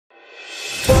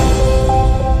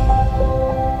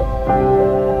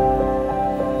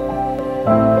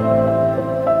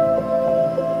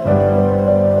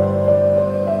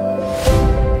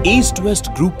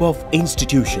East-West group of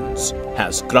institutions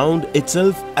has crowned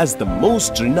itself as the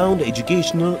most renowned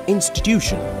educational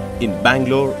institution in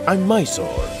Bangalore and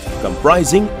Mysore,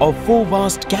 comprising of 4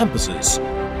 vast campuses,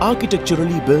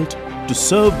 architecturally built to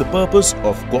serve the purpose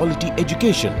of quality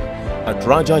education at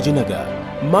Rajajinagar,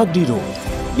 Magdi Road,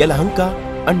 Yelahanka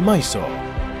and Mysore.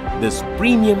 This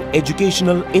premium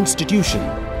educational institution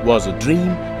was a dream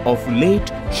of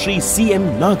late Shri M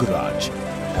NAGARAJ,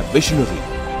 a visionary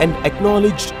and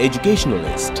acknowledged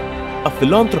educationalist, a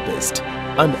philanthropist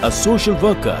and a social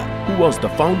worker who was the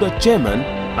founder chairman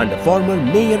and a former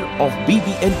mayor of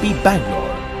BBMP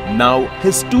Bangalore. Now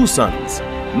his 2 sons,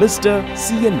 Mr.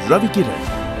 C.N. Ravikiran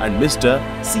and Mr.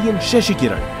 C.N.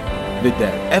 Shashikiran, with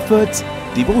their efforts,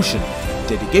 devotion,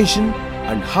 dedication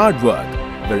and hard work,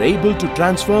 were able to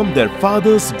transform their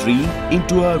father's dream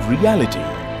into a reality.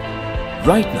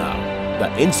 Right now,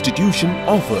 the institution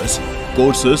offers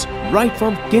courses right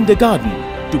from kindergarten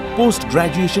to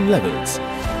post-graduation levels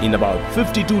in about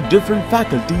 52 different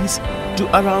faculties to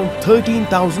around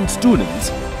 13,000 students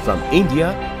from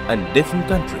India and different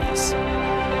countries.